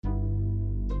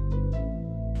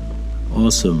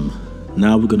Awesome.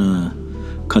 Now we're gonna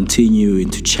continue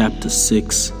into chapter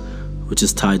 6, which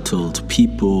is titled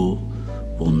People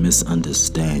Will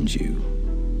Misunderstand You.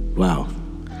 Wow.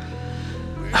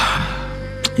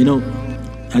 You know,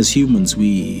 as humans,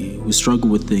 we struggle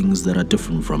with things that are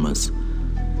different from us.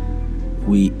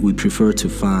 We prefer to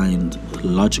find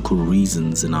logical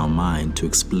reasons in our mind to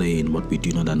explain what we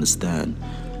do not understand,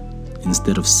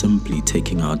 instead of simply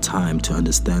taking our time to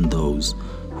understand those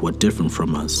who are different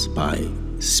from us by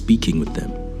speaking with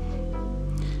them.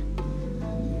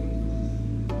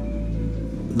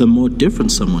 The more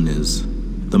different someone is,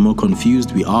 the more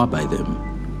confused we are by them.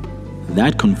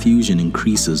 That confusion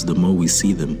increases the more we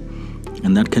see them,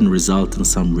 and that can result in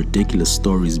some ridiculous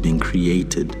stories being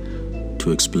created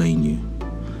to explain you.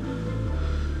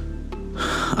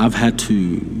 I've had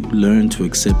to learn to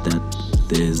accept that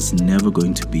there's never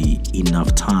going to be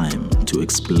enough time to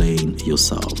explain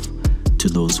yourself to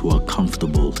those who are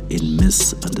comfortable in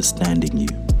misunderstanding you.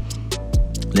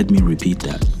 Let me repeat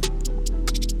that.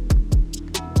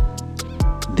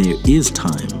 There is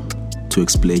time to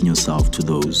explain yourself to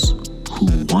those who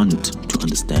want to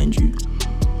understand you.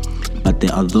 But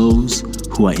there are those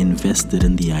who are invested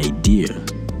in the idea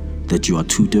that you are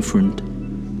too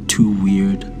different, too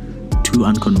weird, too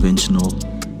unconventional,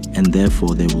 and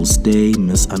therefore they will stay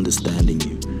misunderstanding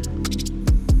you.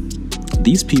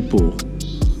 These people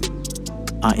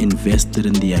are invested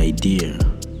in the idea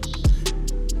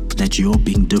that your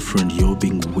being different, your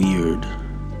being weird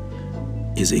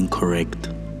is incorrect.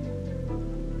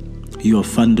 You are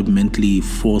fundamentally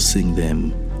forcing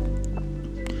them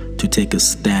to take a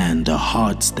stand, a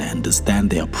hard stand, a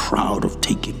stand they are proud of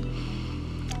taking,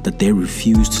 that they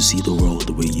refuse to see the world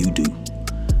the way you do.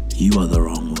 You are the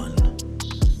wrong one.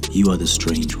 You are the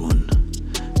strange one.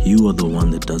 You are the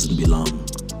one that doesn't belong.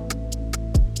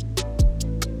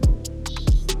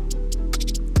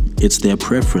 It's their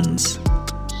preference,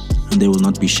 and they will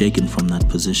not be shaken from that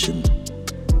position,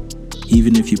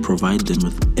 even if you provide them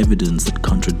with evidence that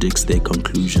contradicts their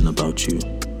conclusion about you.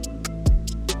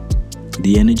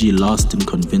 The energy lost in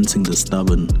convincing the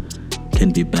stubborn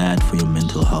can be bad for your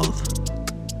mental health.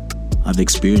 I've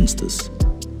experienced this,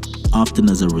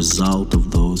 often as a result of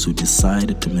those who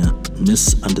decided to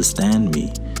misunderstand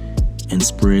me and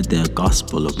spread their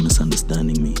gospel of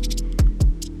misunderstanding me.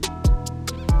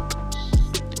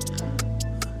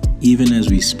 Even as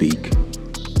we speak,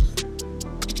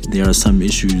 there are some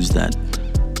issues that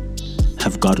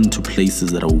have gotten to places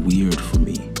that are weird for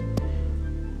me,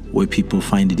 where people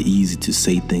find it easy to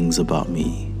say things about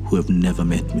me who have never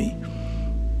met me.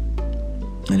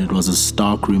 And it was a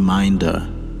stark reminder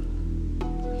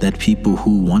that people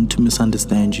who want to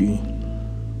misunderstand you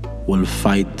will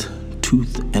fight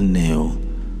tooth and nail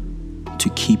to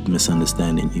keep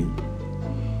misunderstanding you.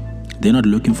 They're not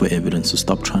looking for evidence, so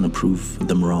stop trying to prove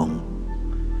them wrong.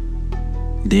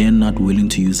 They're not willing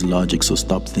to use logic, so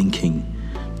stop thinking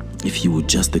if you would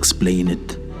just explain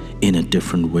it in a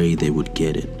different way, they would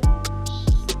get it.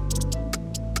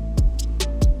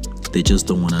 They just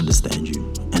don't want to understand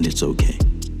you, and it's okay.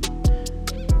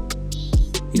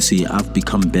 You see, I've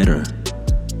become better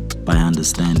by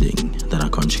understanding that I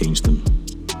can't change them.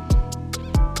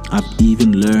 I've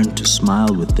even learned to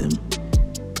smile with them,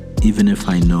 even if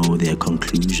I know their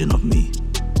conclusion of me.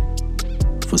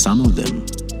 For some of them,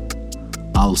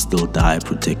 I'll still die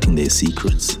protecting their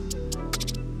secrets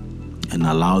and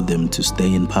allow them to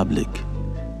stay in public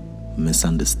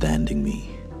misunderstanding me,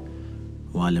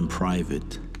 while in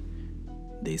private,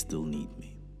 they still need me.